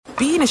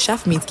being a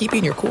chef means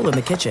keeping your cool in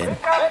the kitchen.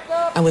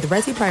 And with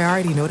Resi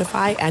Priority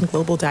Notify and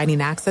Global Dining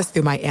Access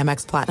through my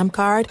Amex Platinum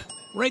card,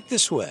 right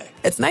this way.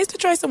 It's nice to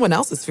try someone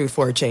else's food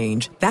for a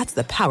change. That's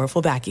the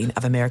powerful backing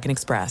of American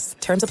Express.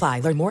 Terms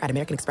apply. Learn more at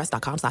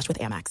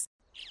americanexpress.com/withAmex.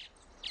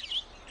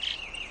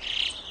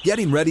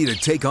 Getting ready to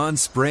take on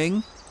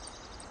spring?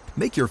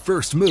 Make your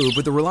first move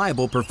with the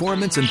reliable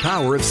performance and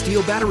power of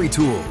Steel battery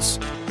tools.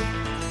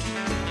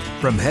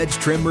 From hedge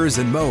trimmers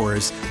and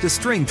mowers to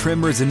string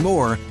trimmers and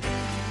more,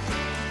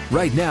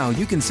 right now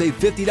you can save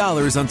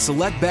 $50 on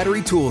select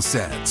battery tool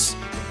sets.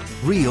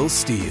 Real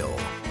Steel.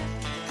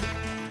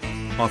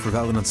 Offer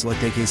valid on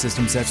select AK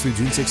system sets through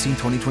June 16,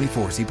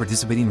 2024. See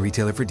participating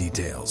retailer for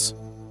details.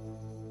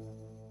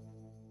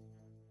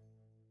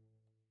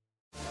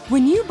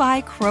 When you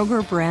buy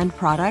Kroger brand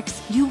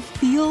products, you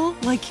feel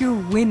like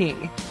you're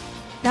winning.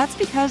 That's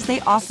because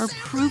they offer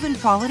proven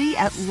quality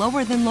at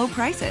lower than low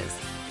prices.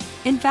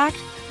 In fact,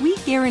 we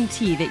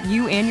guarantee that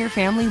you and your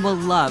family will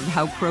love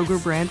how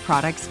Kroger brand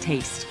products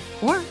taste,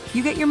 or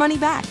you get your money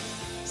back.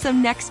 So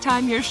next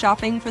time you're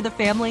shopping for the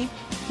family,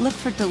 look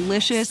for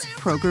delicious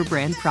Kroger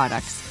brand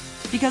products,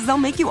 because they'll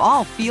make you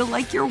all feel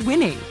like you're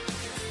winning.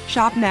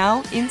 Shop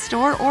now,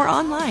 in-store, or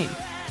online.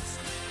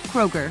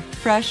 Kroger,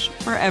 fresh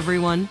for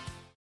everyone.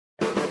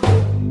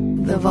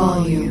 The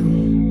volume.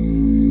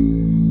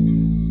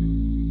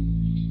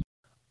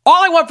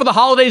 All I want for the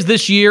holidays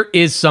this year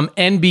is some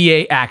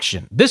NBA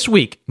action. This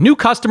week, new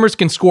customers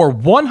can score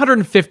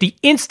 $150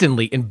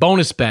 instantly in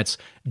bonus bets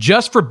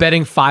just for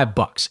betting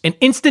 $5. An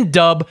instant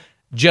dub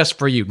just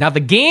for you. Now, the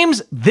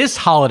games this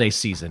holiday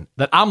season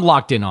that I'm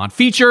locked in on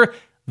feature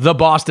the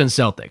Boston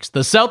Celtics.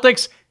 The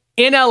Celtics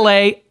in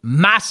LA,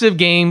 massive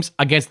games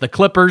against the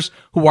Clippers,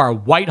 who are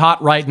white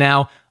hot right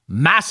now.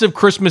 Massive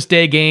Christmas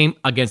Day game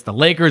against the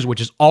Lakers,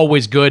 which is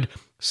always good.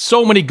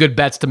 So many good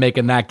bets to make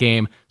in that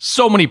game.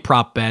 So many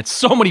prop bets,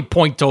 so many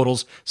point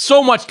totals,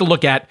 so much to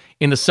look at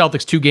in the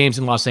Celtics 2 games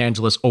in Los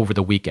Angeles over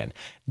the weekend.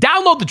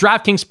 Download the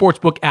DraftKings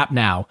Sportsbook app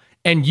now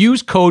and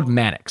use code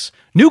Mannix.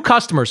 New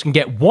customers can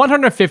get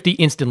 $150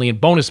 instantly in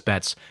bonus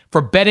bets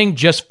for betting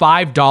just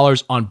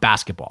 $5 on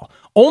basketball.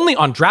 Only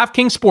on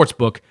DraftKings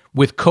Sportsbook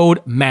with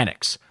code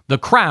Mannix. The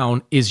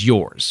crown is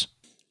yours.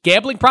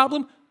 Gambling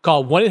problem?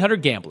 Call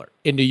 1-800-GAMBLER.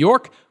 In New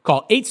York,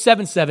 call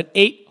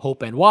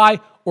 877-8-HOPE-NY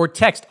or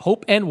text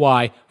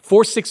HOPE-NY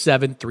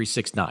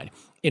 467-369.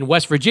 In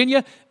West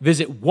Virginia,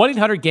 visit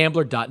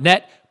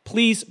 1-800-GAMBLER.net.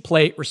 Please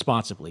play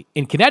responsibly.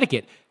 In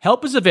Connecticut,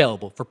 help is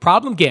available for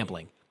problem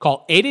gambling.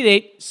 Call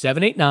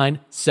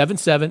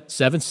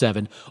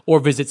 888-789-7777 or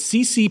visit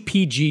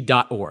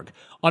ccpg.org.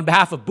 On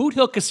behalf of Boot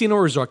Hill Casino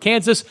Resort,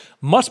 Kansas,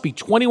 must be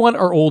 21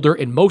 or older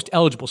in most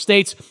eligible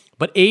states,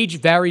 but age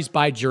varies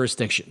by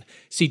jurisdiction.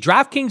 See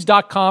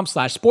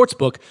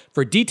DraftKings.com/sportsbook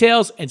for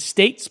details and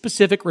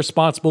state-specific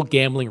responsible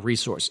gambling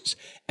resources.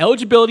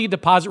 Eligibility and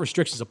deposit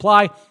restrictions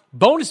apply.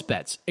 Bonus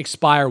bets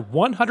expire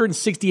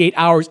 168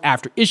 hours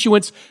after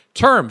issuance.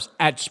 Terms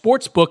at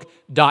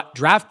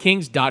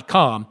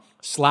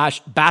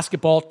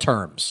sportsbook.draftkings.com/basketball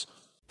terms.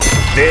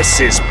 This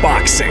is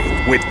Boxing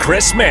with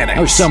Chris Mannix.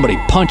 Oh, somebody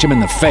punch him in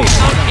the face.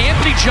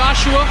 Anthony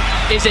Joshua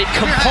is a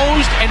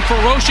composed and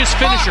ferocious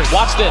finisher.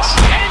 Watch this.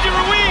 Andy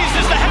Ruiz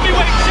is the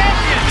heavyweight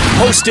champion.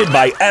 Hosted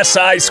by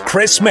SI's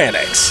Chris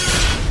Mannix.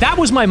 That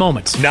was my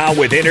moment. Now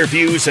with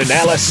interviews,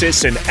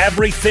 analysis, and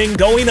everything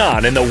going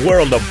on in the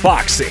world of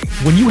boxing.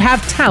 When you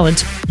have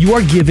talent, you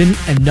are given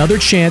another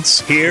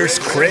chance. Here's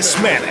Chris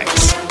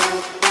Mannix.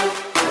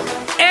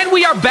 And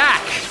we are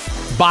back.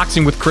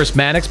 Boxing with Chris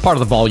Mannix, part of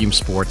the Volume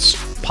Sports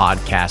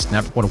podcast. And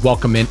I want to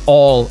welcome in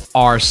all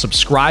our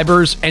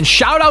subscribers and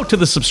shout out to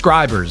the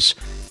subscribers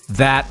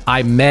that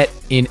I met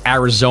in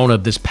Arizona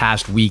this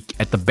past week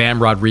at the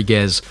Bam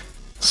Rodriguez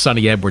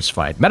Sonny Edwards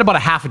fight. Met about a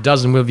half a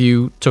dozen of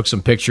you, took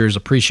some pictures,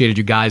 appreciated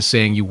you guys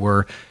saying you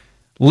were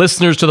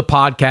listeners to the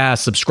podcast,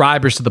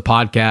 subscribers to the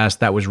podcast.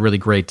 That was really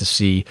great to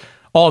see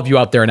all of you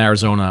out there in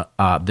Arizona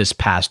this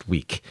past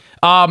week.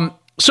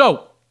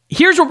 So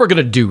here's what we're going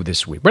to do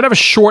this week. We're going to have a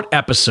short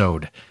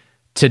episode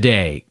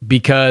today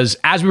because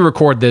as we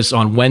record this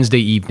on Wednesday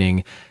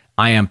evening,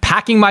 I am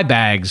packing my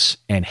bags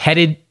and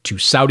headed to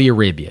Saudi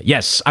Arabia.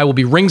 Yes, I will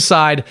be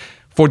ringside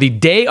for the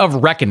Day of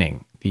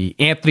Reckoning, the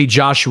Anthony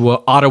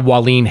Joshua, Otto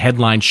Wallin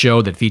headline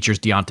show that features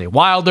Deontay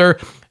Wilder,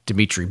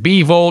 Dimitri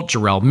Bivol,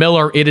 Jarrell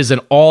Miller. It is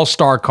an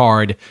all-star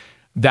card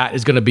that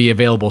is going to be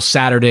available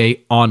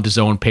Saturday on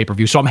DAZN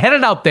pay-per-view. So I'm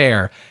headed out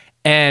there,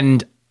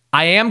 and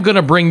I am going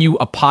to bring you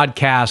a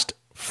podcast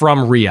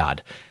from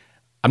Riyadh.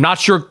 I'm not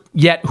sure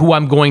yet who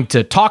I'm going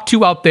to talk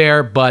to out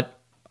there, but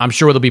I'm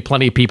sure there'll be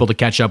plenty of people to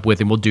catch up with,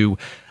 and we'll do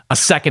a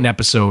second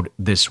episode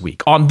this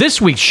week. On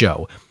this week's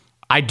show,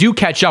 I do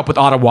catch up with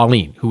Otto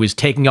Wallin, who is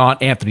taking on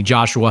Anthony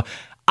Joshua.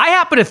 I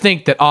happen to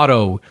think that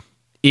Otto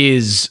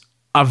is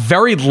a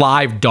very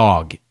live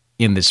dog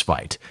in this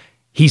fight.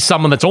 He's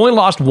someone that's only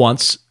lost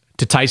once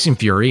to Tyson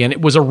Fury, and it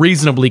was a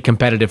reasonably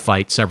competitive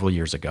fight several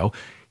years ago.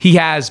 He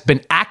has been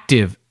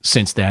active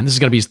since then. This is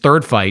going to be his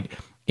third fight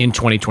in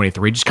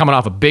 2023, just coming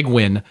off a big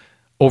win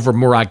over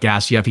Murat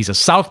Gassiev. He's a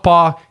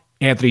southpaw.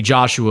 Anthony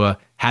Joshua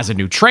has a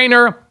new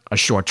trainer. a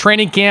short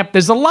training camp.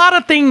 There's a lot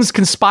of things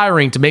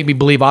conspiring to make me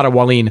believe Otto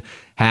Wallin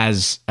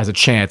has a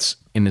chance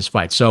in this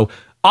fight. So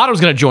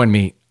Otto's going to join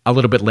me a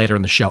little bit later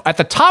in the show. At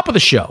the top of the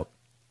show,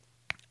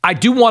 I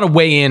do want to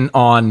weigh in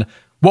on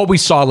what we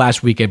saw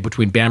last weekend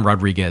between Bam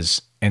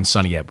Rodriguez and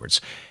Sonny Edwards.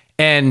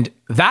 And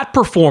that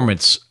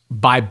performance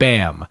by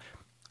Bam,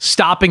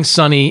 stopping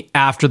Sonny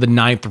after the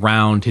 9th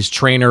round, his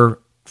trainer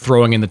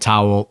throwing in the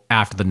towel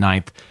after the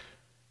 9th,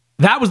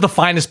 that was the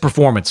finest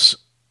performance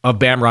of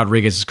Bam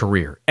Rodriguez's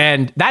career.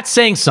 And that's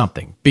saying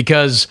something,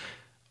 because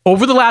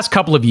over the last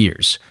couple of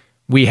years,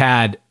 we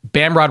had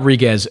Bam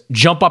Rodriguez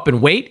jump up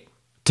in weight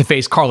to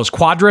face Carlos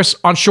Cuadras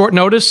on short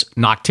notice,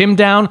 knocked him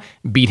down,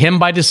 beat him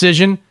by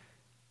decision.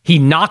 He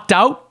knocked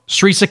out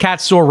Sri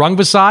Sakatsur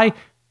Rungvisai,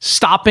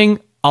 stopping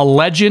a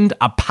legend,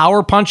 a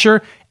power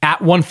puncher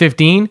at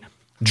 115,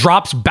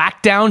 drops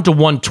back down to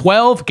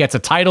 112, gets a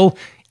title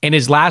in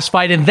his last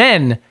fight. And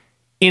then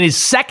in his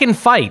second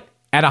fight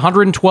at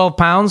 112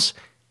 pounds,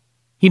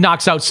 he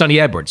knocks out Sonny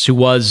Edwards, who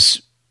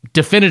was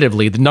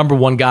definitively the number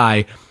one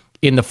guy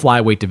in the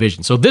flyweight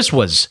division. So this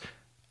was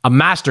a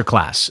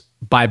masterclass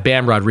by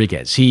Bam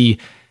Rodriguez. He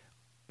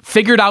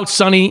figured out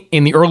Sonny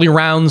in the early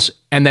rounds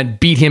and then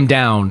beat him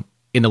down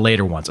in the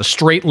later ones. A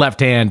straight left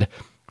hand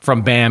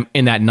from Bam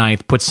in that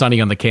 9th put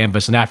Sonny on the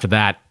canvas, and after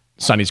that,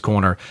 Sonny's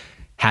corner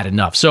had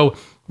enough. So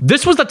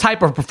this was the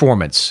type of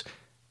performance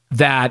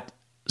that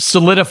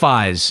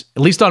solidifies,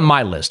 at least on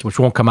my list, which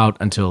won't come out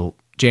until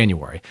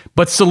January,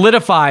 but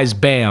solidifies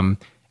Bam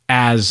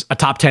as a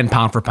top 10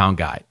 pound for pound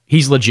guy.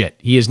 He's legit.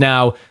 He is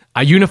now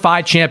a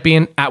unified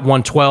champion at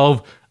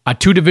 112, a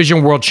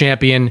 2-division world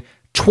champion,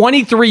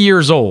 23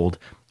 years old,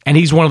 and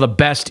he's one of the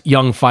best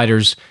young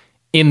fighters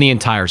in the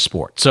entire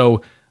sport.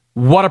 So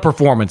what a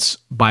performance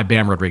by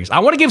Bam Rodriguez. I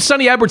want to give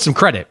Sonny Edwards some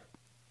credit.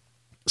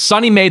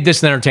 Sonny made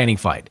this an entertaining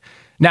fight.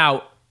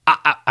 Now,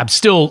 I'm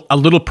still a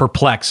little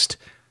perplexed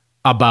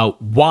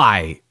about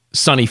why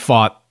Sonny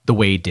fought the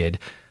way he did.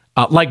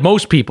 Like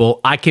most people,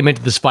 I came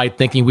into this fight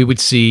thinking we would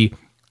see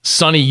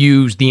Sonny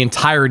use the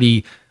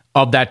entirety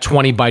of that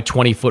 20 by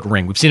 20 foot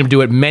ring. We've seen him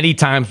do it many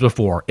times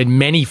before, in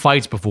many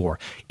fights before.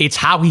 It's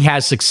how he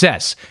has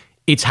success.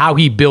 It's how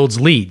he builds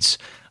leads.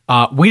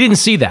 We didn't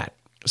see that.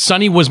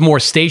 Sonny was more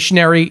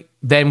stationary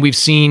than we've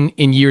seen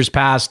in years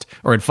past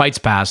or in fights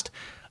past.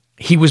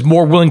 He was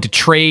more willing to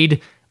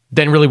trade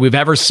than really we've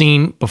ever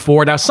seen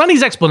before. Now,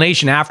 Sonny's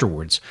explanation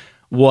afterwards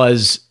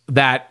was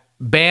that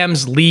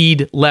Bam's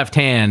lead left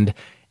hand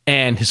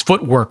and his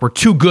footwork were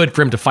too good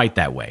for him to fight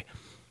that way.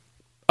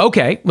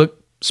 Okay,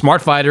 look,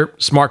 smart fighter,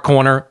 smart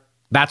corner.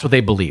 That's what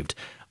they believed.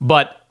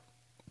 But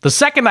the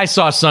second I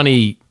saw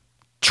Sonny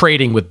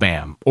trading with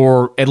Bam,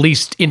 or at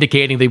least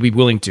indicating they'd be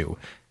willing to,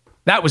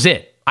 that was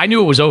it. I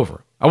knew it was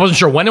over. I wasn't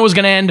sure when it was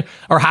going to end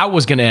or how it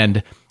was going to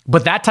end.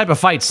 But that type of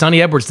fight,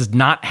 Sonny Edwards does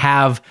not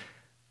have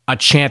a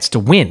chance to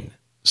win.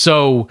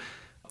 So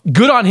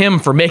good on him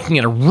for making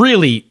it a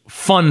really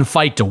fun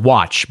fight to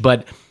watch.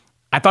 But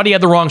I thought he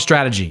had the wrong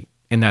strategy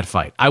in that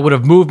fight. I would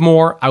have moved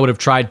more. I would have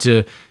tried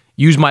to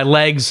use my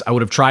legs. I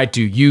would have tried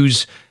to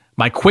use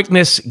my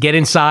quickness, get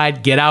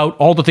inside, get out,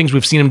 all the things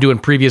we've seen him do in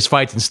previous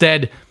fights.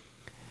 Instead,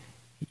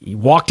 he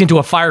walked into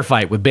a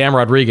firefight with Bam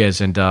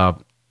Rodriguez, and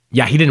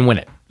he didn't win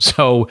it.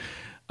 So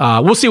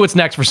we'll see what's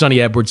next for Sonny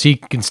Edwards. He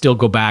can still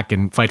go back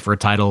and fight for a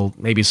title,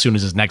 maybe as soon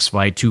as his next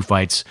fight, 2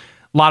 fights.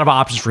 A lot of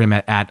options for him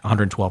at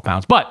 112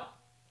 pounds. But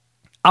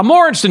I'm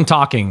more interested in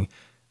talking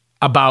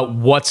about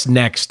what's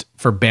next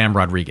for Bam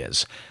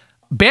Rodriguez.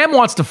 Bam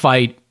wants to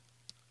fight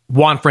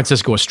Juan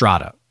Francisco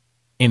Estrada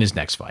in his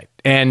next fight,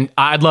 and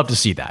I'd love to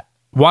see that.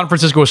 Juan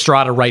Francisco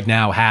Estrada right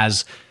now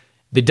has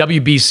the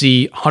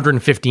WBC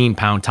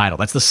 115-pound title.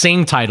 That's the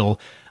same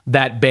title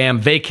that Bam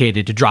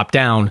vacated to drop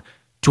down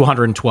to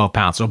 112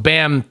 pounds. So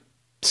Bam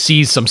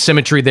sees some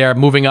symmetry there,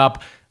 moving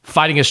up,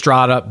 fighting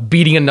Estrada,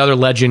 beating another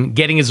legend,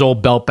 getting his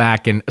old belt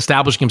back, and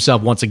establishing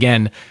himself once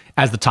again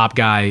as the top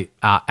guy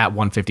at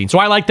 115. So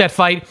I like that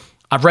fight.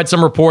 I've read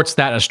some reports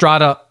that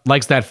Estrada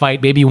likes that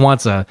fight. Maybe he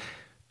wants a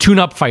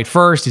tune-up fight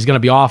first. He's going to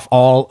be off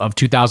all of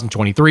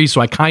 2023, so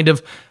I kind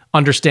of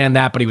understand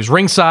that. But he was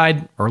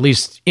ringside, or at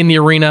least in the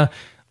arena,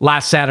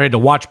 last Saturday to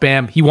watch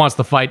Bam. He wants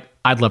the fight.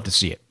 I'd love to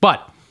see it.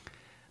 But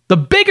the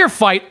bigger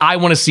fight I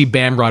want to see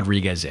Bam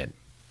Rodriguez in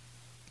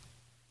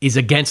is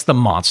against the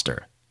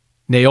monster,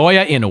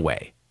 Naoya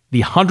Inoue,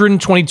 the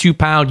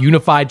 122-pound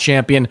unified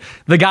champion,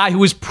 the guy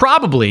who is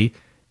probably,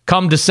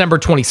 come December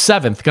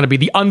 27th, going to be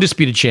the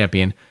undisputed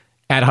champion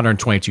at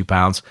 122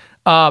 pounds.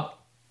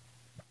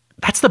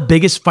 That's the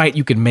biggest fight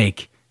you can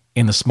make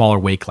in the smaller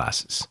weight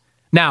classes.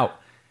 Now,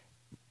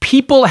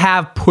 people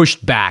have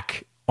pushed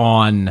back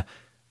on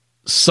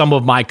some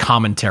of my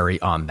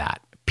commentary on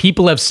that.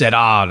 People have said,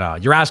 oh, no,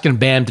 you're asking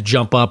Bam to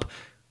jump up,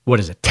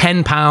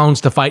 10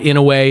 pounds to fight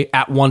Inoue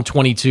at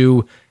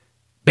 122.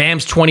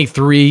 Bam's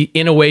 23,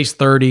 Inoue's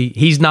 30.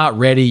 He's not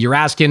ready. You're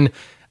asking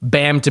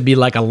Bam to be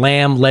like a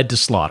lamb led to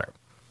slaughter.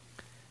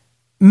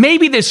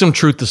 Maybe there's some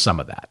truth to some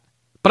of that.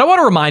 But I want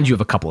to remind you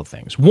of a couple of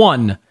things.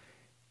 One,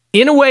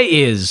 Inoue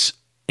is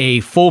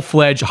a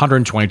full-fledged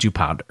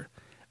 122-pounder.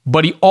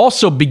 But he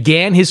also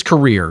began his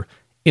career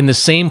in the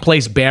same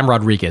place Bam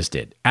Rodriguez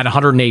did at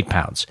 108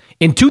 pounds.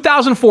 In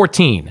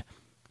 2014,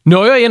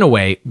 Naoya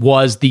Inoue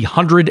was the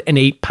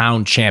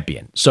 108-pound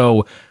champion.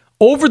 So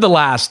over the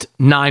last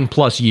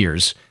 9+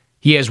 years,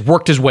 he has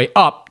worked his way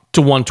up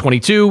to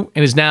 122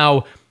 and is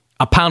now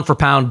a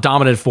pound-for-pound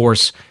dominant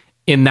force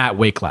in that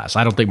weight class.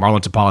 I don't think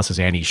Marlon Tapales has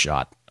any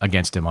shot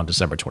against him on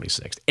December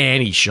 26th.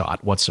 Any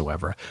shot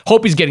whatsoever.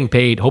 Hope he's getting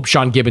paid. Hope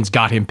Sean Gibbons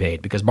got him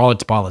paid, because Marlon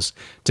Tapales,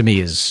 to me,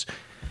 is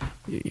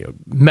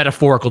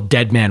metaphorical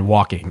dead man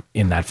walking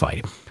in that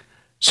fight.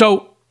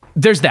 So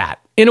there's that.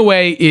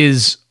 Inoue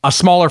is a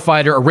smaller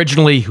fighter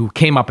originally who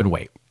came up in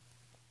weight.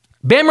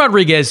 Bam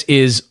Rodriguez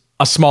is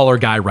a smaller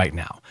guy right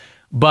now.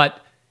 But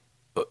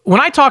when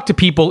I talked to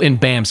people in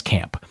Bam's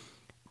camp,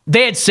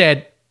 they had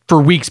said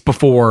for weeks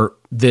before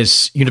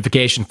this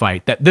unification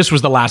fight that this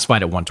was the last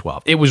fight at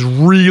 112. It was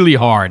really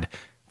hard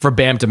for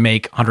Bam to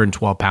make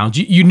 112 pounds.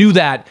 You knew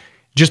that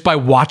just by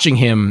watching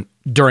him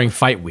during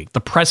fight week.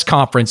 The press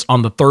conference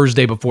on the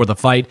Thursday before the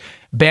fight,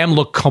 Bam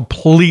looked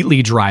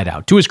completely dried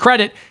out. To his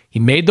credit, he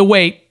made the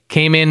weight,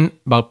 came in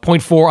about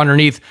 0.4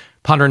 underneath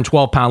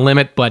 112-pound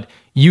limit, but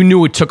you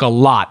knew it took a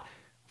lot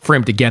for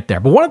him to get there.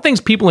 But one of the things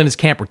people in his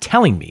camp were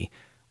telling me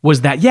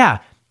was that, yeah,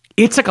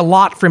 it took a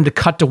lot for him to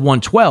cut to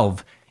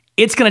 112.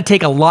 It's going to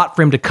take a lot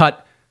for him to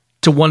cut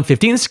to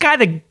 115. This guy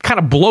that kind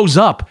of blows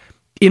up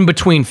in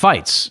between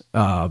fights.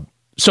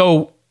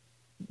 So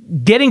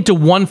getting to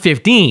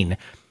 115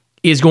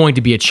 is going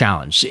to be a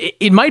challenge.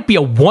 It might be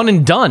a one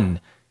and done,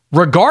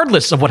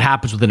 regardless of what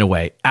happens with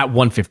Inoue at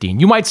 115.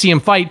 You might see him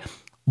fight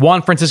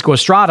Juan Francisco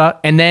Estrada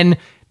and then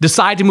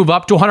decide to move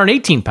up to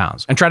 118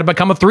 pounds and try to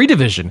become a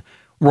 3-division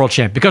world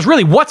champ. Because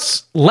really,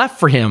 what's left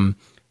for him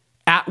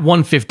at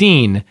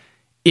 115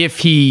 if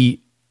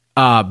he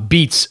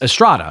beats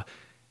Estrada?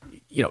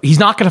 He's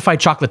not going to fight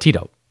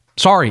Chocolatito.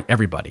 Sorry,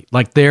 everybody.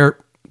 Like, they're,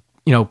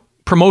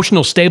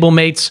 promotional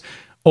stablemates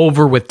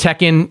over with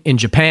Tekken in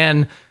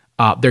Japan.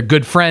 They're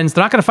good friends.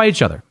 They're not going to fight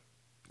each other.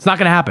 It's not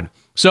going to happen.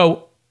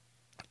 So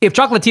if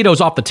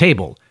Chocolatito's off the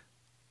table,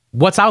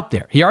 what's out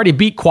there? He already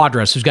beat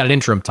Quadras, who's got an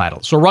interim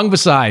title. So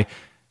Rungvisai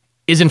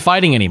isn't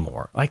fighting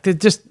anymore. Like,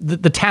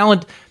 the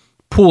talent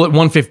pool at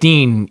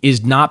 115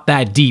 is not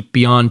that deep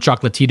beyond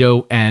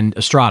Chocolatito and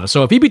Estrada.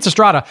 So if he beats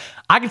Estrada,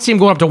 I could see him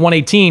going up to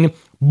 118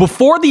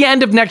 before the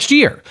end of next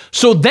year.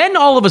 So then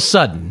all of a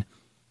sudden,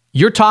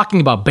 you're talking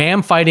about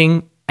Bam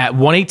fighting at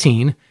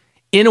 118,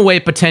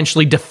 Inoue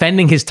potentially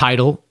defending his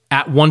title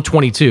at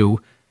 122.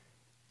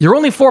 You're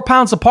only 4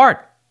 pounds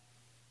apart.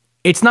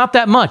 It's not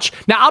that much.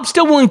 Now, I'm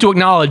still willing to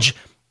acknowledge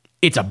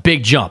it's a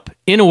big jump.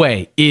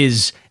 Inoue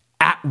is,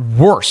 at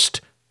worst,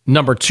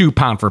 number 2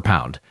 pound for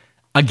pound.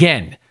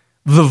 Again,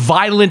 the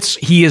violence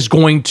he is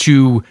going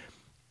to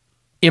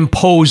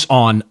impose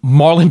on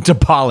Marlon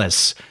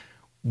Tapales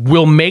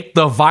will make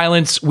the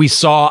violence we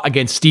saw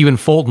against Stephen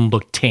Fulton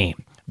look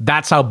tame.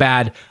 That's how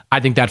bad I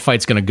think that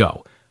fight's going to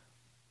go.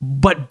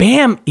 But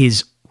Bam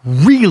is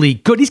really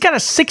good. He's got a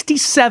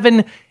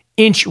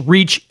 67-inch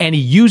reach, and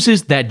he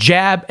uses that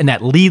jab and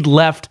that lead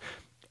left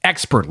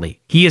expertly.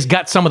 He has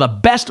got some of the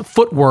best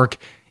footwork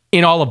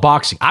in all of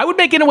boxing. I would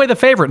make Inoue the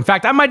favorite. In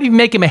fact, I might even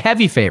make him a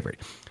heavy favorite.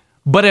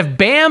 But if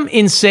Bam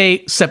in,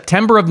 say,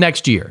 September of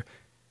next year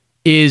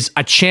is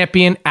a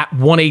champion at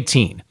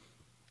 118,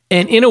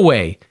 and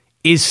Inoue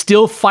is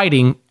still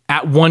fighting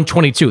at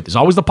 122, there's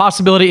always the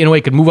possibility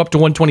Inoue could move up to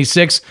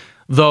 126,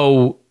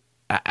 though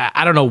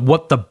I don't know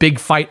what the big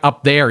fight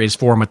up there is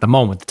for him at the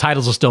moment. The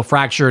titles are still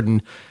fractured,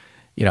 and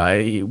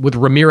with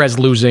Ramirez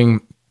losing,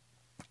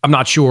 I'm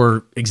not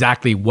sure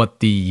exactly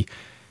what the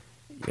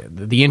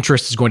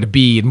interest is going to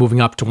be in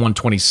moving up to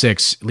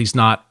 126, at least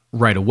not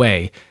right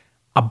away.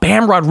 A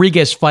Bam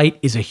Rodriguez fight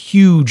is a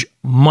huge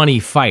money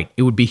fight.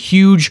 It would be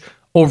huge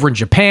over in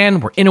Japan,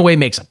 where Inoue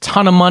makes a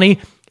ton of money.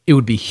 It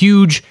would be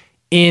huge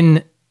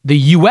in the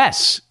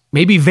U.S.,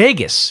 maybe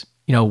Vegas,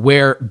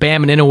 where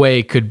Bam and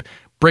Inoue could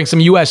bring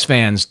some U.S.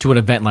 fans to an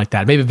event like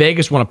that. Maybe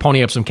Vegas want to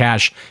pony up some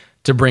cash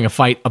to bring a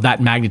fight of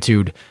that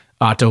magnitude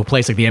to a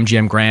place like the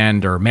MGM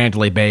Grand or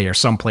Mandalay Bay or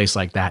someplace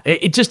like that.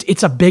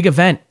 It's a big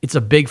event. It's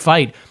a big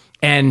fight.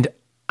 And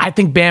I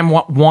think Bam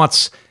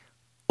wants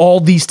all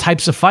these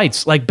types of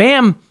fights. Like,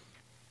 Bam,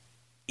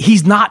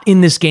 he's not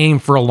in this game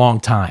for a long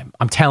time.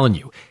 I'm telling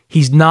you,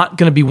 he's not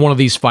going to be one of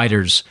these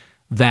fighters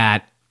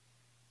that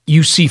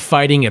you see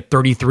fighting at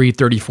 33,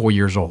 34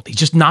 years old. He's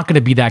just not going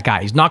to be that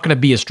guy. He's not going to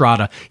be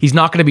Estrada. He's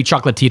not going to be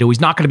Chocolatito. He's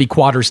not going to be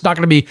Quadras. He's not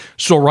going to be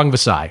Saul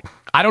Rungvisai.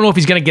 I don't know if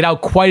he's going to get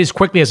out quite as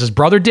quickly as his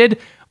brother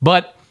did,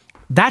 but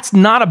that's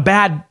not a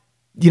bad,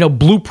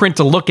 blueprint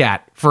to look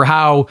at for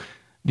how,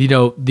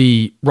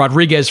 the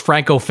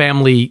Rodriguez-Franco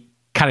family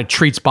kind of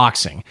treats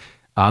boxing.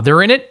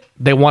 They're in it.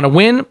 They want to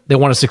win. They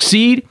want to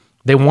succeed.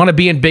 They want to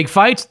be in big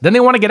fights. Then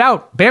they want to get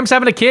out. Bam's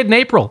having a kid in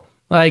April.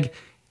 Like,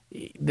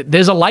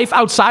 there's a life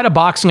outside of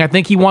boxing I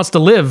think he wants to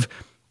live,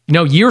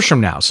 years from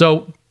now.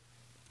 So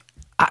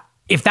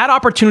if that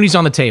opportunity's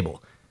on the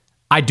table,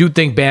 I do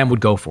think Bam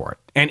would go for it.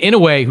 And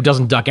Inoue, who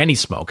doesn't duck any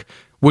smoke,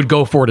 would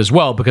go for it as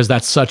well, because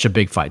that's such a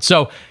big fight.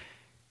 So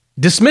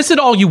dismiss it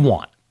all you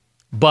want,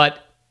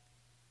 but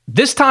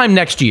this time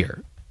next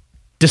year,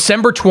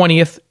 December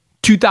 20th,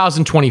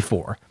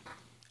 2024.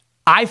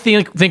 I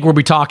think we'll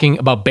be talking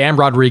about Bam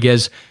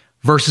Rodriguez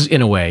versus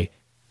Inoue,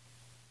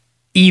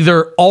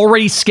 either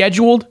already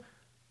scheduled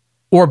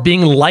or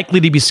being likely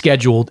to be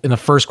scheduled in the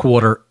first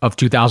quarter of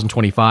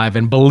 2025.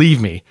 And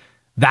believe me,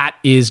 that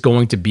is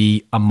going to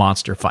be a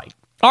monster fight.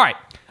 All right,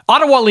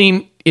 Otto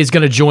Wallin is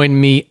going to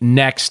join me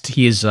next.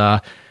 He is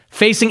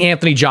facing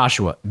Anthony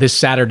Joshua this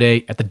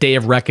Saturday at the Day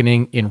of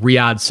Reckoning in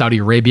Riyadh, Saudi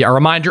Arabia. A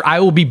reminder, I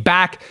will be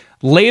back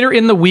later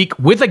in the week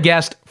with a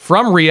guest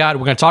from Riyadh.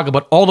 We're going to talk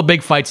about all the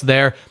big fights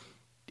there.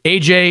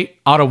 AJ,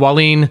 Otto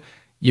Wallin,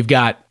 you've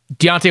got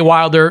Deontay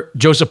Wilder,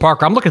 Joseph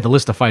Parker. I'm looking at the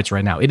list of fights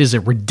right now. It is a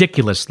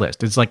ridiculous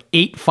list. It's like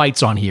 8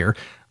 fights on here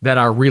that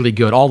are really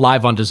good, all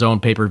live on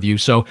DAZN pay-per-view.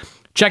 So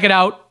check it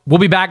out. We'll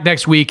be back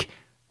next week.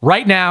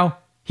 Right now,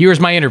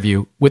 here's my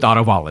interview with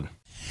Otto Wallin.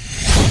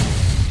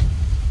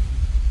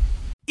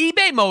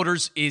 eBay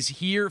Motors is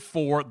here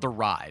for the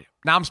ride.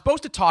 Now, I'm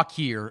supposed to talk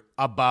here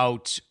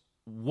about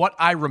what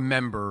I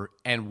remember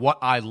and what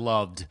I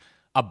loved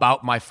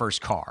about my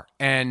first car.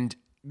 And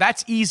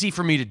that's easy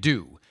for me to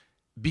do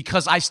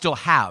because I still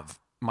have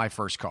my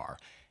first car.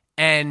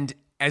 And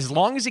as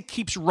long as it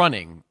keeps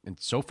running, and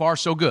so far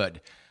so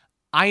good,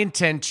 I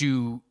intend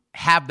to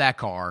have that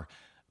car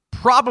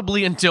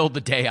probably until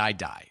the day I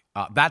die.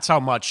 That's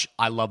how much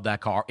I love that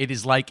car. It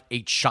is like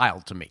a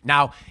child to me.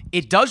 Now,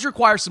 it does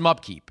require some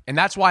upkeep, and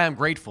that's why I'm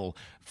grateful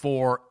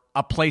for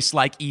a place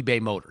like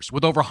eBay Motors.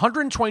 With over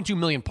 122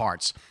 million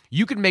parts,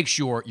 you can make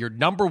sure your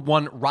number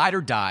one ride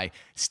or die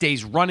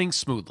stays running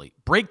smoothly.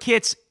 Brake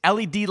kits,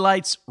 LED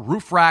lights,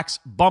 roof racks,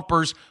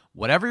 bumpers,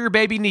 whatever your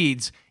baby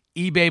needs,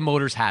 eBay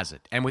Motors has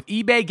it. And with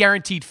eBay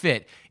Guaranteed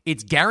Fit,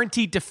 it's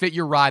guaranteed to fit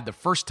your ride the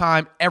first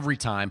time, every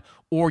time,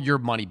 or your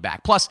money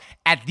back. Plus,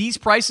 at these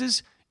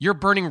prices, you're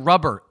burning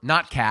rubber,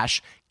 not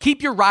cash.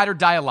 Keep your ride or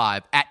die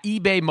alive at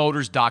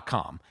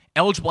ebaymotors.com.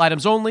 Eligible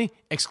items only.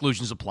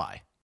 Exclusions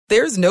apply.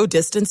 There's no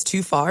distance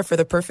too far for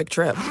the perfect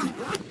trip.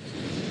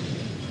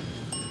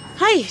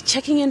 Hi,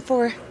 checking in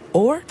for...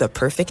 Or the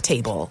perfect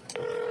table.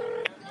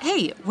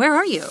 Hey, where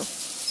are you?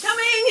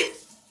 Coming!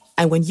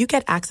 And when you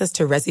get access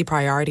to Resi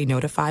Priority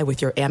Notify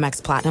with your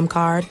Amex Platinum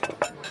card...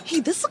 Hey,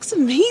 this looks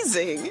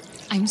amazing.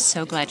 I'm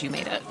so glad you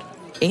made it.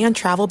 And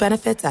travel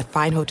benefits at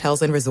fine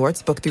hotels and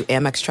resorts booked through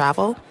Amex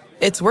Travel,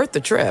 it's worth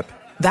the trip.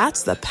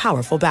 That's the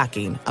powerful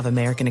backing of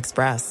American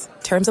Express.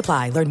 Terms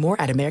apply. Learn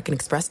more at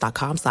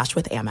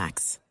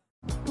americanexpress.com/withAmex.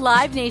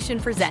 Live Nation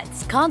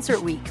presents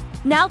Concert Week.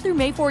 Now through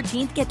May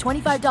 14th, get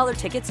 $25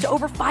 tickets to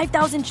over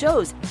 5,000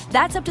 shows.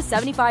 That's up to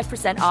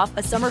 75% off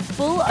a summer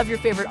full of your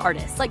favorite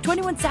artists like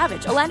 21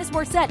 Savage, Alanis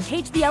Morissette,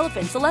 Cage the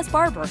Elephant, Celeste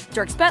Barber,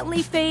 Dierks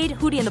Bentley, Fade,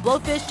 Hootie and the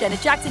Blowfish,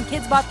 Janet Jackson,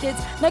 Kids Bop Kids,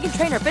 Meghan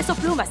Trainor, Bissell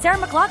Pluma, Sarah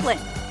McLachlan.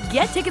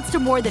 Get tickets to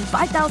more than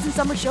 5,000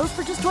 summer shows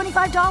for just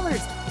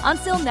 $25.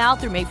 Until now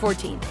through May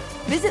 14th.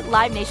 Visit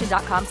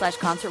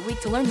LiveNation.com/Concert Week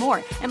to learn more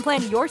and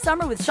plan your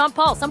summer with Sean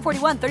Paul, Sum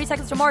 41, 30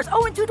 Seconds to Mars,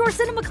 and Two Door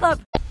Cinema Club.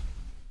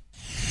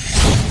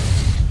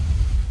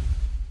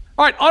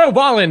 All right, Otto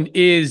Wallin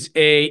is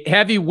a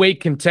heavyweight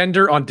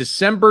contender on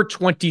December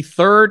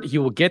 23rd. He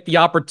will get the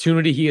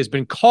opportunity he has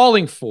been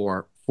calling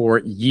for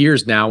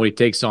years now when he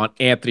takes on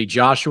Anthony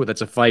Joshua.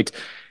 That's a fight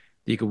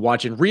that you can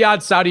watch in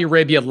Riyadh, Saudi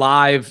Arabia,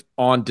 live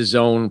on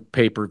DAZN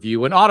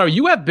pay-per-view. And Otto,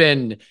 you have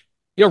been,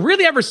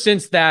 really ever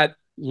since that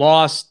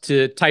loss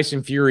to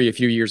Tyson Fury a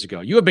few years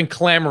ago, you have been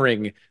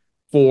clamoring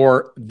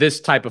for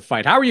this type of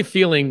fight. How are you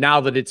feeling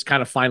now that it's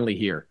kind of finally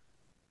here?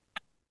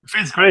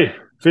 Feels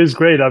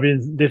great. I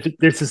mean,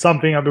 this is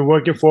something I've been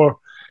working for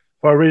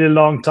a really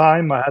long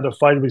time. I had a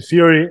fight with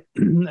Fury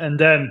and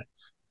then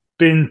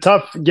been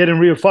tough getting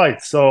real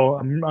fights. So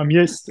I'm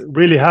just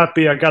really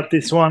happy I got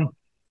this one.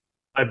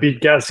 I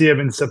beat Gassiev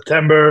in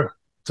September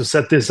to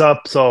set this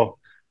up. So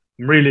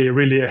I'm really,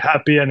 really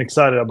happy and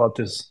excited about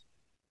this.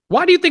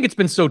 Why do you think it's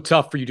been so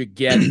tough for you to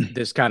get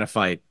this kind of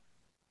fight?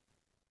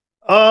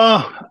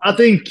 I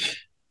think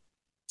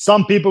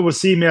some people will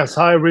see me as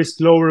high risk,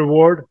 low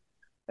reward.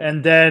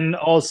 And then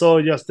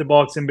also just the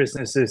boxing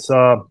business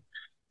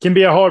can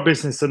be a hard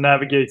business to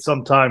navigate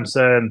sometimes.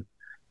 And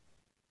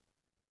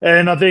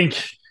I think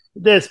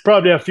there's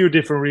probably a few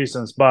different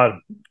reasons, but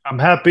I'm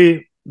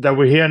happy that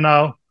we're here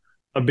now.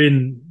 I've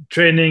been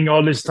training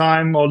all this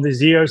time, all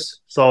these years.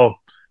 So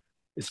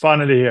it's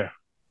finally here.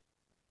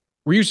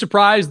 Were you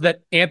surprised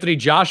that Anthony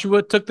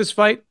Joshua took this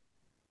fight?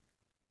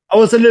 I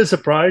was a little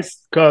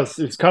surprised because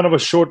it's kind of a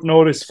short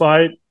notice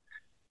fight.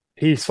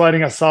 He's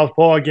fighting a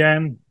southpaw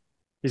again.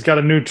 He's got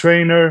a new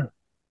trainer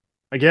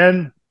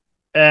again.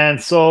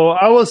 And so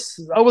I was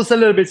a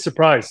little bit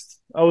surprised.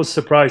 I was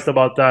surprised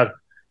about that.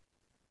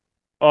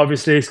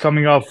 Obviously, he's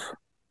coming off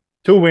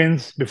 2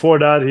 wins. Before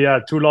that, he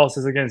had 2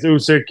 losses against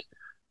Usyk,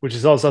 which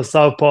is also a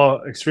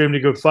southpaw, extremely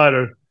good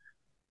fighter.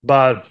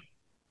 But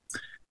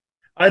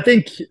I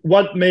think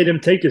what made him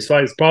take this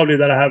fight is probably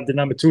that I have the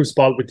number 2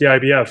 spot with the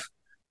IBF.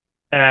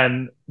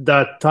 And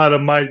that title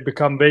might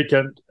become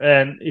vacant.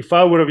 And if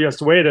I would have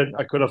just waited,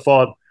 I could have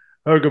fought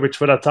Hrgovic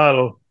for that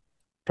title,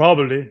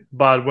 probably.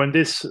 But when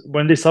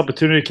this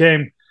opportunity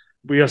came,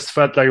 we just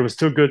felt like it was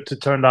too good to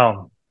turn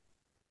down.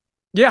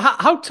 Yeah,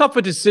 how tough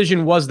a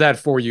decision was that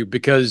for you?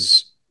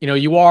 Because,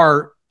 you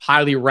are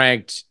highly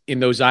ranked in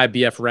those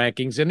IBF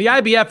rankings, and the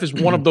IBF is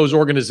one of those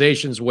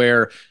organizations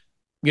where,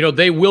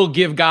 they will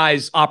give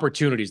guys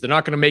opportunities. They're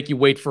not going to make you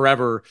wait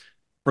forever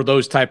for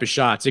those type of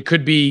shots. It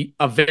could be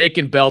a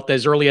vacant belt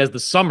as early as the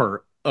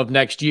summer of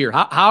next year.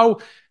 How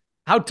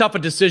tough a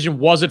decision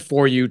was it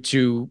for you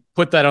to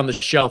put that on the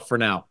shelf for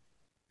now?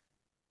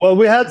 Well,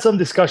 we had some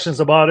discussions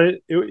about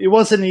it. It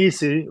wasn't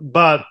easy,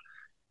 but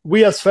we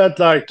just felt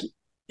like,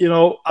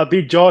 I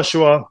beat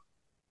Joshua,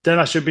 then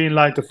I should be in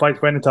line to fight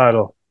for any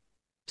title.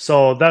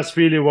 So that's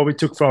really what we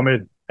took from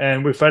it.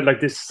 And we felt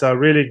like this is a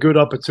really good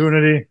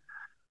opportunity.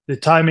 The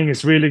timing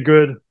is really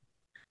good.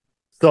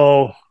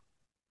 So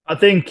I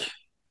think,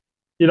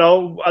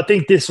 I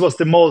think this was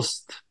the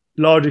most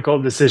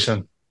logical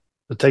decision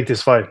to take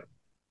this fight.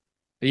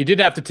 You did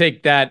have to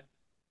take that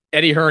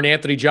Eddie Hearn,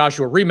 Anthony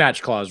Joshua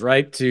rematch clause,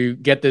 right, to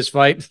get this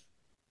fight?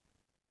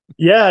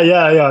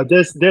 Yeah.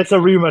 There's a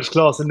rematch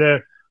clause in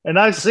there. And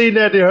I've seen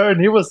Eddie Hearn.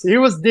 He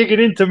was digging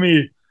into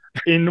me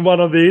in one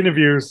of the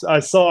interviews. I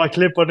saw a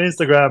clip on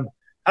Instagram.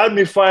 Had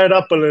me fired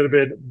up a little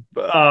bit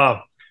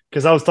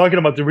because I was talking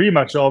about the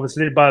rematch,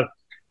 obviously. But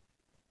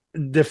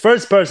the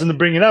first person to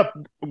bring it up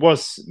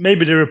was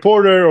maybe the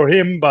reporter or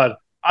him, but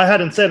I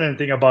hadn't said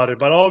anything about it.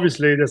 But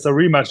obviously, there's a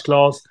rematch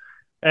clause.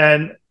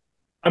 And,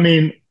 I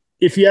mean,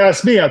 if you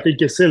ask me, I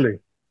think it's silly.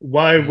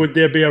 Why would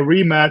there be a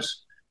rematch?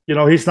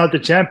 He's not the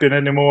champion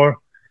anymore.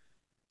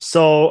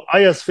 So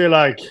I just feel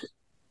like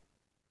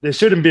there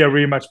shouldn't be a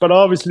rematch. But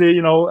obviously,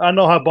 I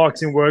know how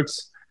boxing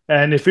works.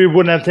 And if he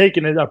wouldn't have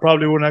taken it, I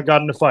probably wouldn't have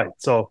gotten the fight.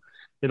 So,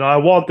 I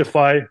want the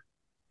fight.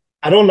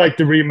 I don't like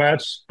the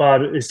rematch,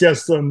 but it's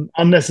just an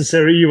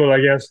unnecessary evil,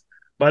 I guess.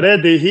 But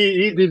Eddie,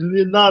 he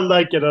did not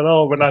like it at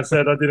all when I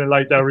said I didn't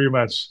like that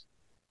rematch.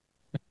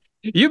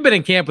 You've been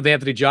in camp with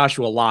Anthony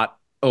Joshua a lot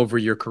over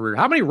your career.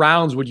 How many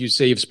rounds would you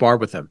say you've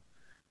sparred with him?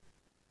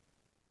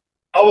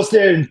 I was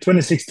there in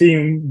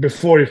 2016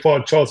 before he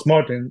fought Charles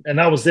Martin, and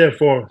I was there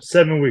for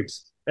 7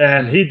 weeks.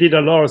 And he did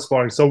a lot of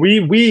sparring. So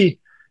we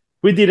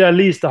did at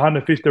least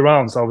 150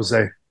 rounds, I would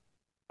say.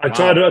 I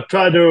tried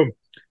to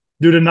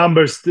do the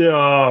numbers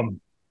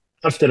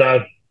after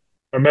that.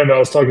 I remember I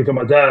was talking to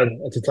my dad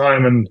at the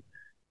time, and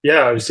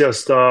yeah, it was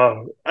just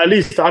at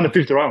least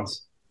 150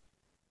 rounds.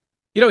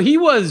 He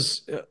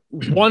was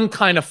one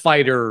kind of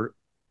fighter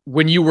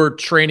when you were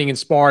training and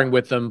sparring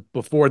with him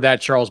before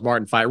that Charles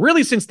Martin fight.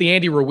 Really, since the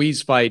Andy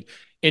Ruiz fight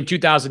in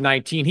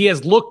 2019, he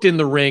has looked in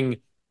the ring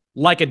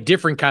like a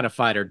different kind of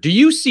fighter. Do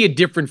you see a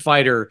different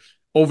fighter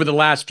over the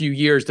last few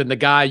years than the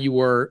guy you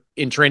were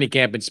in training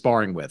camp and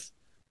sparring with?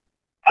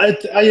 I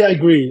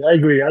agree.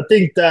 I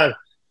think that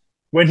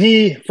when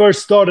he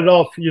first started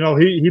off,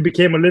 he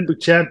became Olympic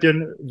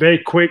champion very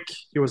quick.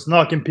 He was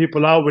knocking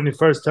people out when he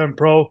first turned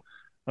pro.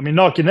 I mean,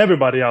 knocking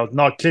everybody out,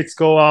 knocked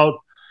Klitschko out.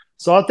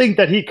 So I think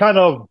that he kind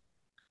of,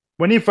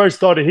 when he first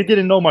started, he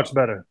didn't know much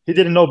better. He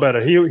didn't know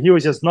better. He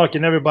was just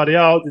knocking everybody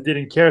out. He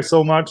didn't care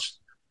so much.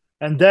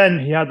 And then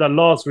he had that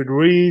loss with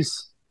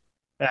Ruiz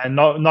and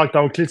knocked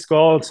out Klitschko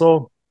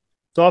also.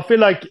 So I feel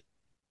like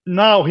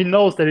now he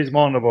knows that he's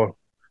vulnerable.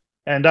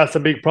 And that's a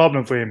big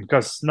problem for him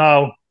because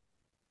now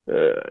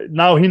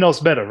he knows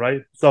better,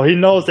 right? So he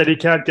knows that he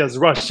can't just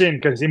rush in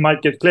because he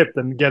might get clipped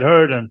and get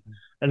hurt and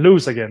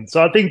lose again.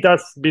 So I think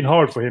that's been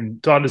hard for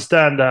him to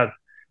understand that,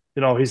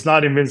 he's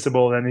not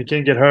invincible and he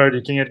can get hurt,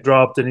 he can get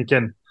dropped, and he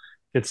can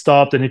get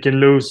stopped and he can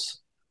lose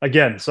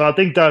again. So I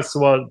think that's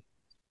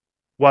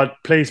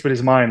what plays with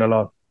his mind a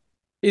lot.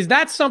 Is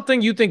that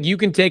something you think you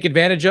can take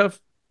advantage of?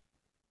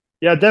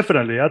 Yeah,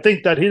 definitely. I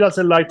think that he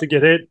doesn't like to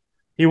get hit.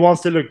 He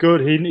wants to look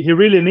good. He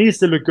really needs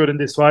to look good in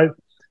this fight.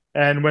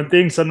 And when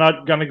things are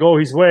not going to go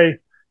his way,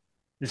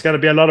 there's going to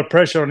be a lot of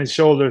pressure on his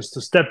shoulders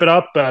to step it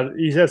up. But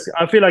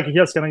I feel like he's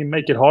just going to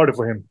make it harder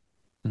for him.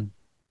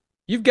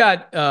 You've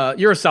got,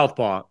 you're a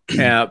southpaw.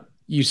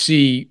 You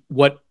see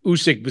what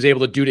Usyk was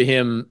able to do to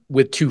him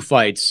with 2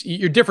 fights.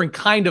 You're different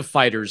kind of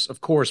fighters,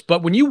 of course.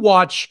 But when you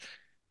watch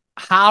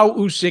how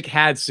Usyk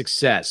had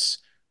success,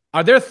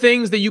 are there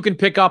things that you can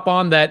pick up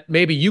on that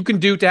maybe you can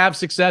do to have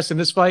success in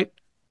this fight?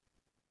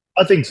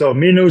 I think so.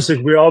 Me and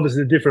Usyk, we're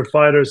obviously different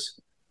fighters.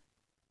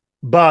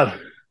 But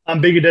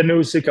I'm bigger than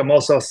Usyk. I'm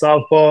also a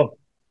southpaw.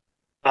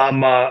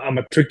 I'm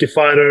a tricky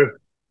fighter.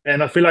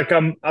 And I feel like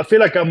I'm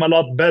a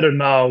lot better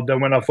now than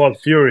when I fought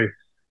Fury.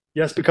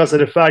 Just because of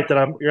the fact that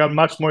I have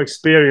much more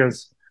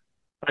experience.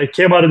 I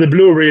came out of the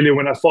blue really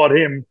when I fought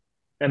him,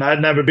 and I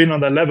had never been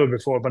on that level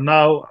before. But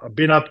now I've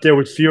been up there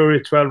with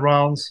Fury, 12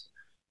 rounds.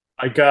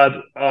 I got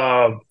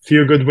a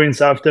few good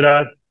wins after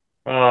that.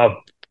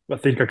 I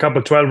think a couple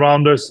of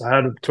 12-rounders. I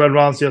had 12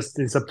 rounds just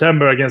in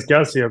September against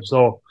Gassiev.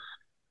 So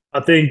I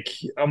think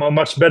I'm a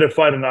much better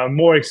fighter now. I'm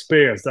more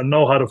experienced. I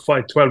know how to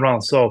fight 12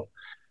 rounds. So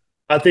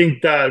I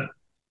think that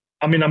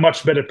I'm in a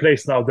much better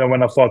place now than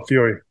when I fought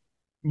Fury.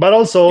 But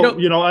also,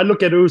 I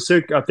look at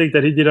Usyk. I think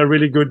that he did a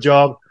really good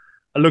job.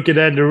 I look at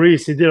Andy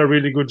Ruiz. He did a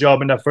really good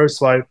job in that first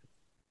fight.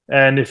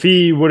 And if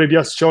he would have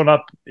just shown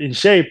up in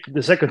shape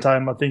the second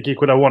time, I think he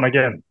could have won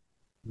again.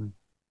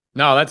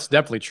 No, that's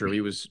definitely true.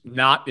 He was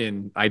not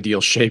in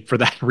ideal shape for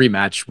that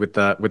rematch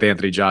with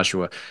Anthony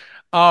Joshua.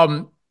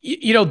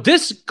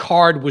 This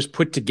card was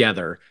put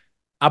together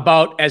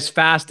about as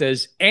fast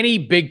as any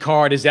big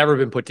card has ever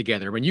been put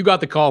together. When you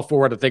got the call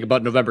for it, I think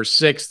about November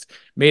 6th,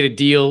 made a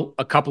deal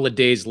a couple of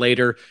days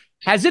later.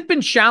 Has it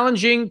been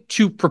challenging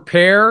to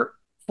prepare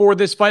for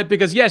this fight?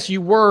 Because yes,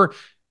 you were,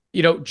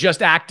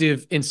 just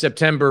active in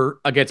September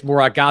against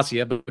Murat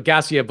Gassiev, but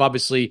Gassiev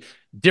obviously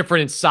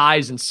different in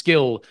size and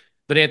skill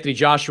than Anthony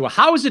Joshua.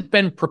 How has it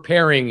been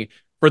preparing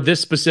for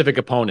this specific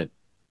opponent?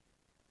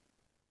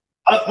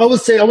 I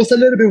would say I was a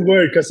little bit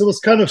worried because it was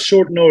kind of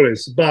short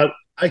notice, but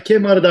I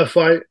came out of that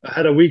fight. I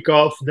had a week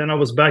off. Then I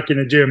was back in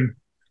the gym.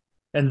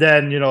 And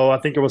then, I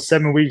think it was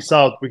 7 weeks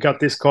out, we got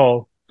this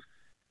call.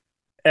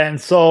 And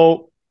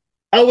so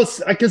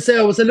I can say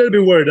I was a little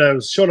bit worried that it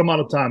was a short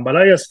amount of time, but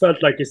I just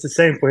felt like it's the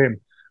same for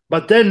him.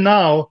 But then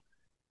now,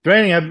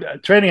 training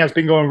has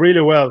been going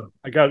really well.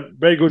 I got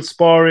very good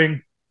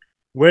sparring,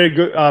 very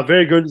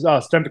good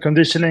strength and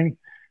conditioning.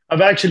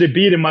 I've actually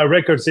beaten my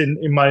records in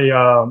my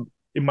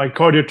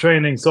cardio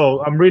training,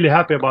 so I'm really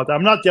happy about that.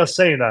 I'm not just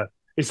saying that;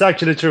 it's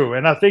actually true,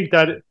 and I think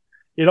that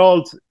it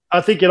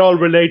all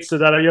relates to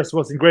that. I just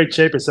was in great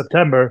shape in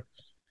September,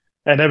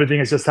 and everything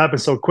has just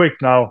happened so quick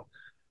now.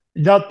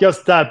 Not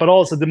just that, but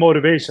also the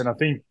motivation. I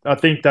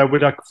think that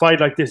with a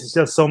fight like this, it's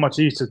just so much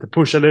easier to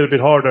push a little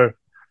bit harder,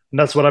 and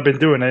that's what I've been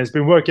doing, and it's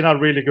been working out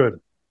really good.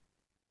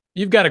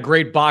 You've got a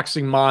great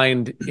boxing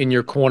mind in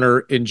your corner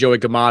in Joey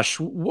Gamache.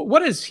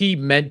 What has he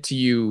meant to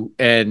you,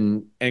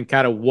 and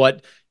kind of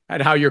what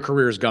and how your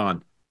career has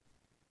gone?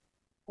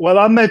 Well,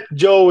 I met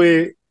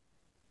Joey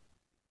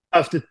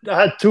after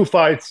I had 2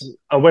 fights.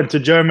 I went to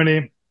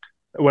Germany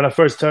when I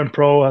first turned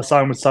pro. I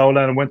signed with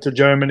Sauerland and went to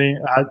Germany.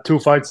 I had 2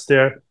 fights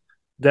there.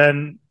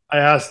 Then I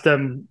asked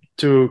them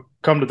to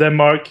come to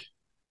Denmark.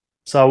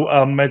 So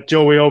I met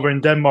Joey over in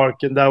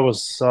Denmark, and that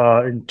was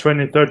in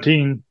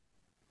 2013,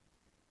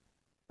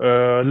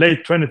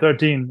 late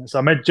 2013. So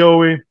I met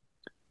Joey,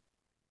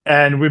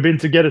 and we've been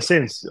together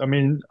since. I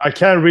mean, I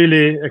can't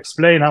really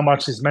explain how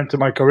much he's meant to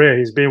my career.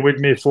 He's been with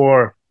me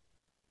for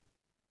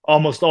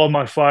almost all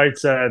my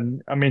fights,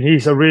 and I mean,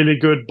 he's a really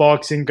good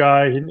boxing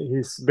guy.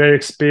 He's very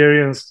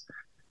experienced.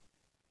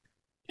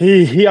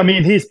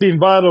 He's been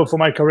vital for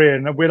my career,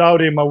 and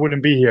without him, I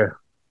wouldn't be here.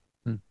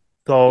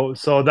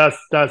 So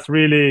that's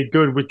really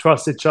good. We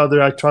trust each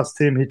other. I trust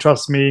him. He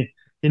trusts me.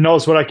 He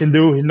knows what I can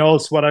do. He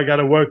knows what I got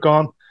to work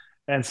on.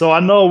 And so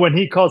I know when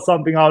he calls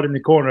something out in the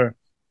corner,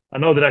 I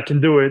know that I can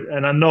do it,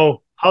 and I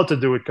know how to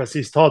do it because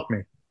he's taught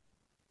me.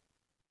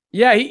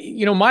 Yeah,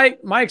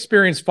 my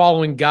experience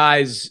following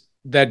guys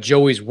that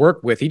Joey's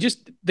worked with,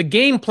 the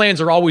game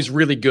plans are always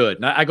really good.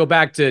 And I go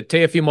back to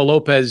Teofimo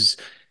Lopez,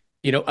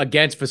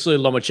 against Vasily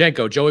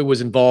Lomachenko. Joey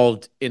was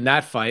involved in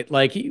that fight.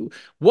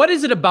 What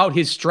is it about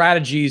his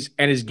strategies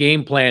and his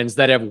game plans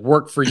that have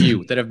worked for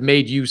you, that have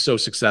made you so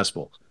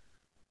successful?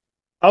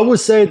 I would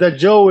say that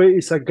Joey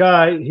is a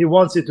guy, he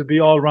wants it to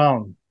be all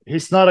round.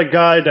 He's not a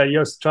guy that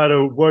just try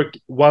to work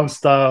one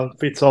style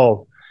fits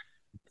all.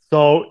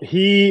 So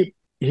he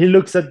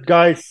looks at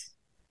guys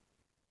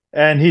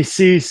and he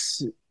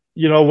sees,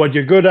 what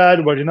you're good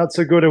at, what you're not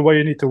so good at, what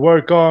you need to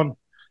work on.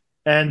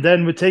 And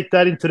then we take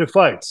that into the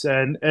fights.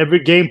 And every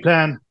game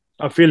plan,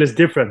 I feel, is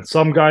different.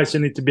 Some guys, you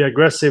need to be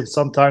aggressive.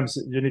 Sometimes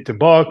you need to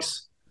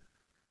box.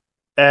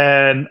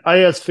 And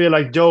I just feel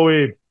like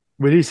Joey,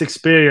 with his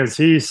experience,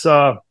 he's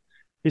a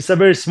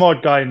very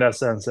smart guy in that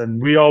sense. And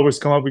we always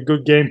come up with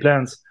good game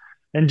plans.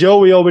 And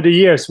Joey, over the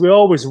years, we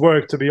always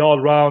work to be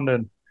all round.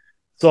 And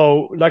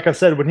so, like I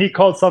said, when he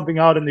called something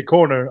out in the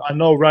corner, I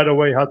know right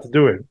away how to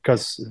do it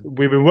because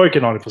we've been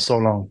working on it for so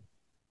long.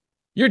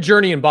 Your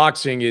journey in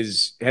boxing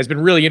has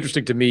been really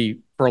interesting to me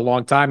for a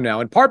long time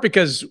now, in part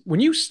because when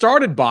you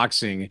started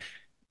boxing,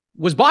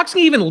 was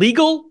boxing even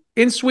legal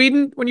in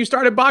Sweden when you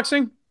started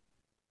boxing?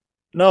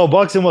 No,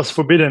 boxing was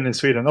forbidden in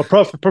Sweden. No,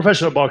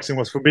 professional boxing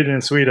was forbidden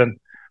in Sweden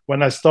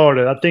when I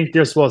started. I think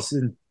this was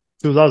in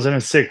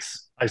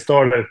 2006 I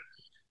started.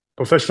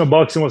 Professional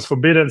boxing was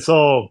forbidden,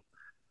 so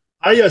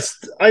I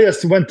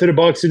just went to the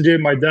boxing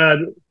gym. My dad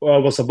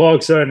was a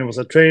boxer and he was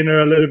a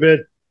trainer a little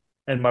bit,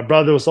 and my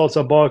brother was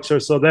also a boxer.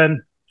 So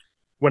then,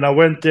 when I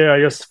went there, I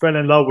just fell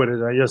in love with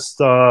it.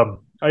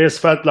 I just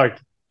felt like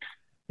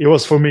it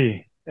was for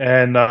me,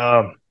 and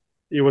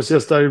it was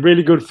just a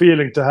really good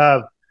feeling to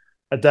have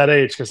at that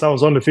age because I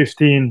was only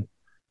 15,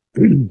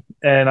 and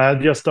I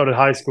had just started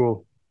high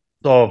school.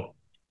 So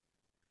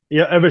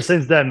yeah, ever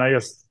since then, I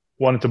just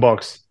wanted to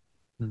box.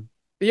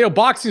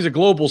 Boxing is a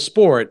global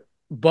sport,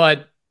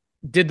 but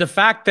did the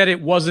fact that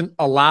it wasn't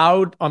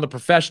allowed on the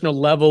professional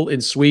level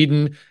in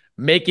Sweden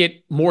make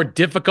it more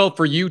difficult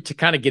for you to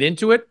kind of get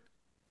into it?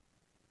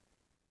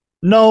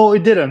 No,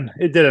 it didn't.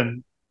 It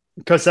didn't.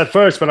 Because at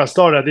first, when I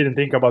started, I didn't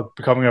think about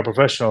becoming a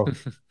professional,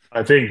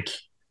 I think.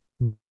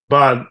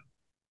 But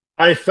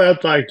I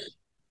felt like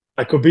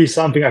I could be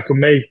something I could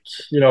make,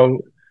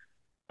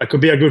 I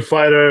could be a good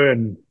fighter,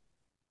 and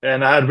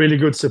I had really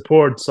good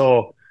support.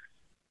 So,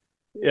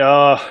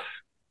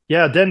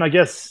 then I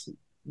guess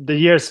the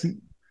years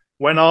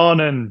went on,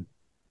 and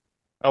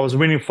I was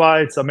winning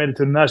fights. I made it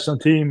to the national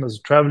team. I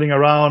was traveling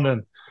around,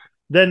 and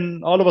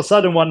then all of a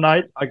sudden one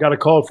night I got a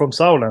call from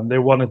Sauerland. They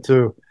wanted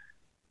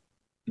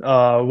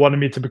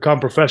me to become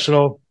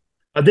professional.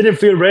 I didn't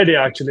feel ready,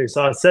 actually,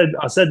 so I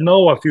said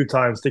no a few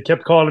times. They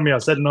kept calling me. I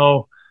said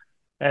no,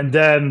 and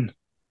then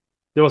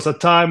there was a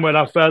time when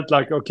I felt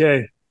like,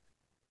 okay,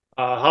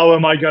 how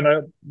am I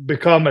gonna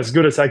become as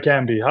good as I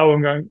can be? How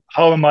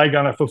am I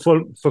gonna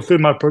fulfill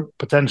my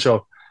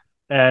potential?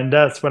 And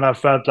that's when I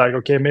felt like,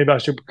 okay, maybe I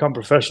should become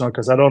professional,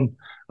 because I'm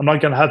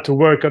not gonna have to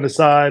work on the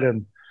side,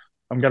 and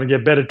I'm gonna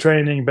get better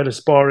training, better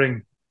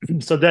sparring.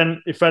 So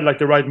then it felt like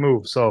the right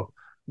move. So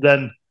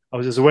then I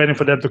was just waiting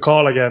for them to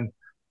call again.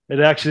 It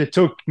actually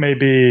took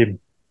maybe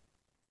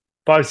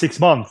 5-6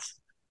 months,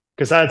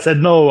 because I had said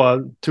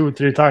no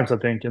 2-3 times, I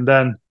think, and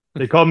then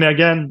they called me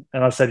again,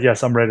 and I said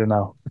yes, I'm ready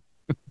now.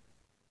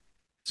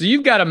 So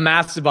you've got a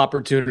massive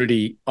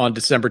opportunity on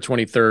December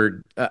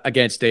 23rd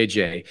against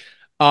AJ.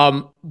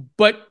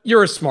 But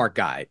you're a smart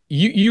guy.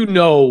 You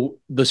know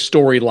the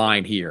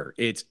storyline here.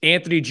 It's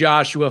Anthony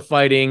Joshua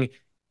fighting,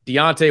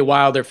 Deontay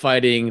Wilder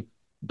fighting.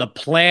 The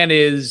plan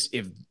is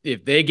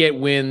if they get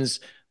wins,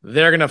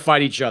 they're going to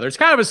fight each other. It's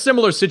kind of a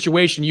similar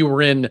situation you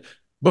were in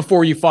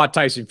before you fought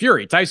Tyson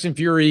Fury. Tyson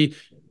Fury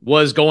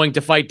was going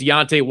to fight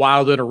Deontay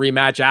Wilder in a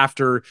rematch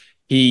after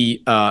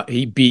he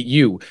beat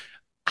you.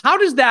 How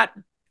does that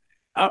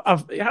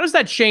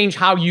change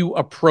how you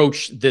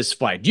approach this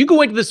fight? Do you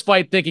go into this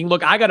fight thinking,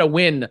 look, I got to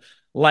win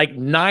like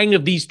 9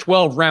 of these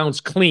 12 rounds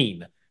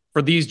clean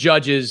for these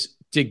judges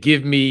to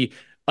give me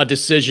a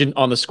decision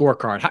on the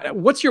scorecard?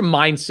 What's your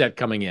mindset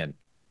coming in?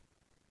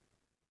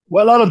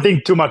 Well, I don't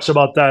think too much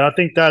about that. I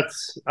think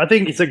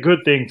it's a good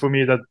thing for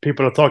me that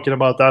people are talking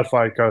about that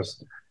fight,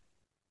 because,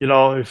 you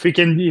know, if he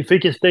can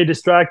stay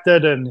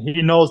distracted, and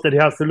he knows that he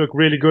has to look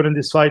really good in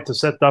this fight to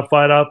set that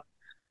fight up.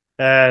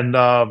 And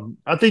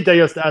I think that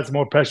just adds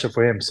more pressure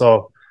for him.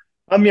 So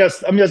I'm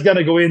just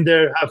gonna go in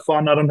there, have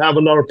fun. I don't have a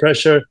lot of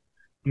pressure.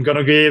 I'm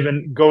gonna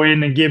go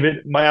in and give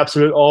it my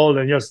absolute all,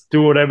 and just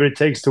do whatever it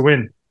takes to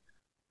win.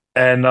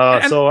 And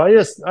so I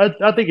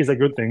think it's a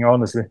good thing,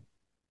 honestly.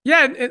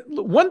 Yeah,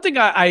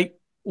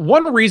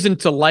 one reason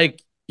to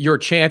like your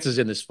chances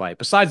in this fight,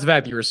 besides the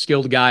fact that you're a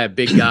skilled guy, a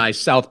big guy,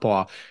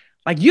 southpaw,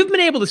 like you've been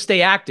able to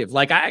stay active.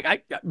 Like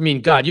I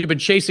mean, God, you've been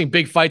chasing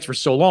big fights for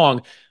so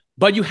long,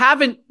 but you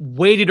haven't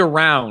waited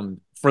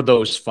around for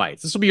those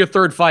fights. This will be your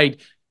 3rd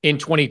fight in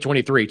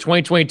 2023.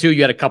 2022,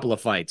 you had a couple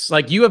of fights.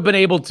 Like you have been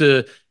able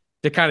to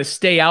kind of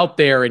stay out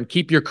there and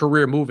keep your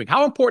career moving.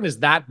 How important has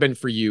that been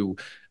for you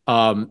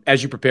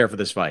as you prepare for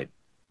this fight?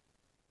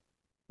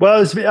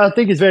 Well, I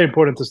think it's very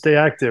important to stay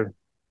active.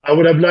 I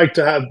would have liked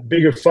to have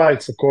bigger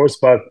fights, of course,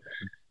 but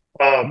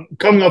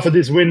coming off of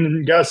this win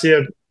in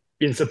Gassiev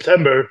in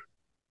September,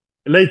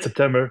 late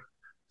September,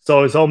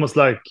 so it's almost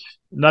like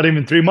not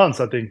even 3 months,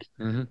 I think.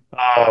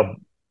 Mm-hmm.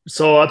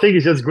 So I think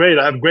it's just great.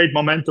 I have great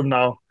momentum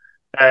now,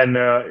 and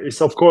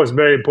it's of course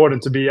very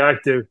important to be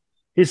active.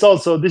 This is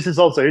also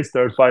his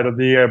 3rd fight of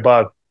the year,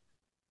 but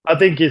I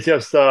think it's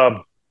just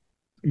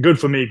good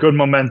for me, good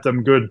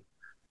momentum, good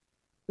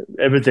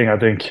everything, I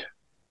think.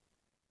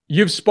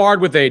 You've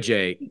sparred with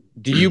AJ.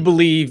 Do you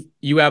believe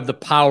you have the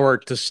power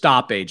to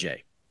stop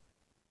AJ?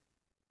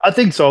 I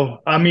think so.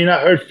 I mean,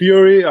 I heard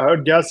Fury, I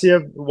heard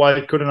Gassiev.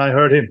 Why couldn't I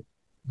heard him?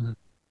 Well,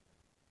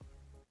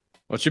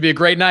 it should be a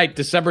great night,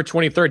 December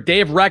 23rd, Day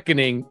of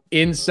Reckoning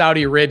in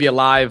Saudi Arabia,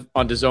 live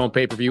on DAZN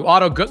pay-per-view.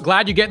 Otto,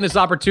 glad you're getting this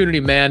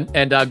opportunity, man,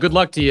 and good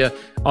luck to you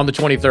on the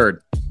 23rd.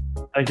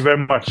 Thank you very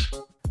much.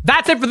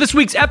 That's it for this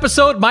week's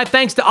episode. My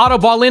thanks to Otto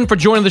Wallin for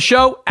joining the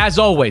show. As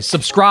always,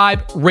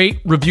 subscribe, rate,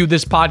 review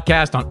this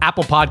podcast on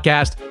Apple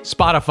Podcast,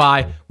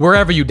 Spotify,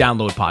 wherever you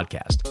download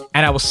podcast.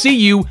 And I will see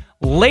you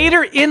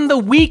later in the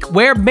week,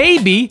 where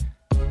maybe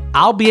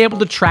I'll be able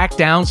to track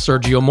down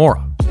Sergio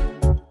Mora.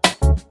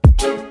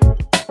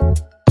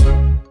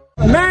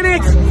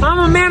 Mannix, I'm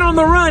a man on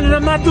the run, and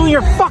I'm not doing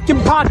your fucking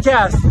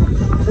podcast.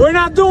 We're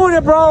not doing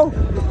it, bro.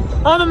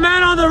 I'm a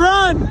man on the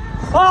run.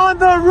 On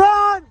the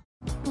run!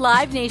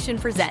 Live Nation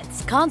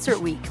presents Concert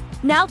Week.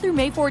 Now through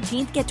May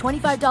 14th, get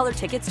 $25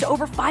 tickets to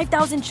over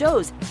 5,000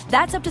 shows.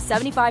 That's up to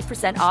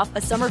 75% off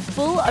a summer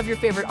full of your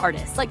favorite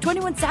artists like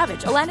 21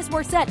 Savage, Alanis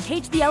Morissette,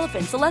 Cage the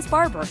Elephant, Celeste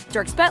Barber,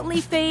 Dierks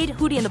Bentley, Fade,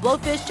 Hootie and the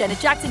Blowfish, Janet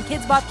Jackson,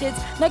 Kids Bop Kids,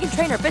 Meghan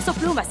Trainor, Peso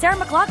Pluma, Sarah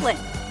McLachlan.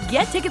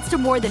 Get tickets to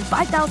more than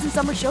 5,000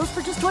 summer shows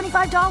for just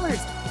 $25.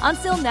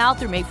 Until now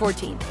through May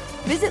 14th.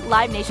 Visit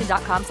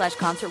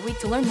LiveNation.com/Concert Week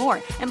to learn more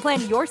and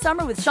plan your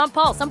summer with Sean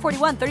Paul, Sum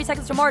 41, 30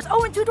 Seconds to Mars,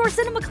 and Two Door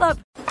Cinema Club.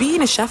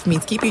 Being a chef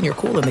means keeping your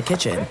cool in the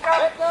kitchen.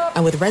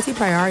 And with Resi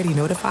Priority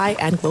Notify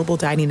and Global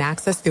Dining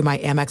Access through my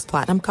Amex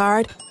Platinum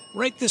card,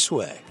 right this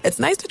way. It's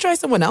nice to try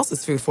someone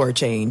else's food for a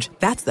change.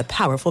 That's the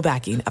powerful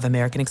backing of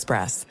American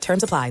Express.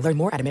 Terms apply. Learn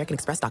more at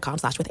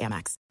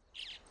americanexpress.com/withAmex.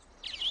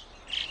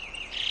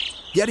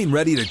 Getting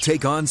ready to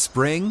take on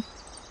spring?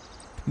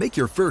 Make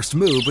your first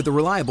move with the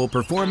reliable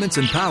performance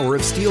and power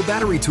of Steel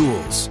battery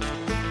tools.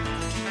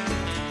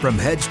 From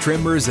hedge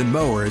trimmers and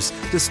mowers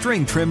to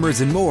string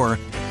trimmers and more,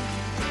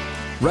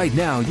 Right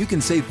now, you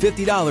can save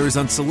 $50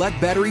 on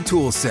select battery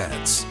tool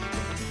sets.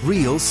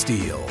 Real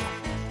STIHL.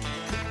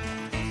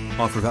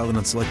 Offer valid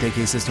on select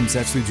AK system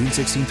sets through June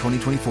 16,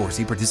 2024.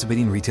 See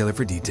participating retailer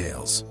for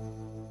details.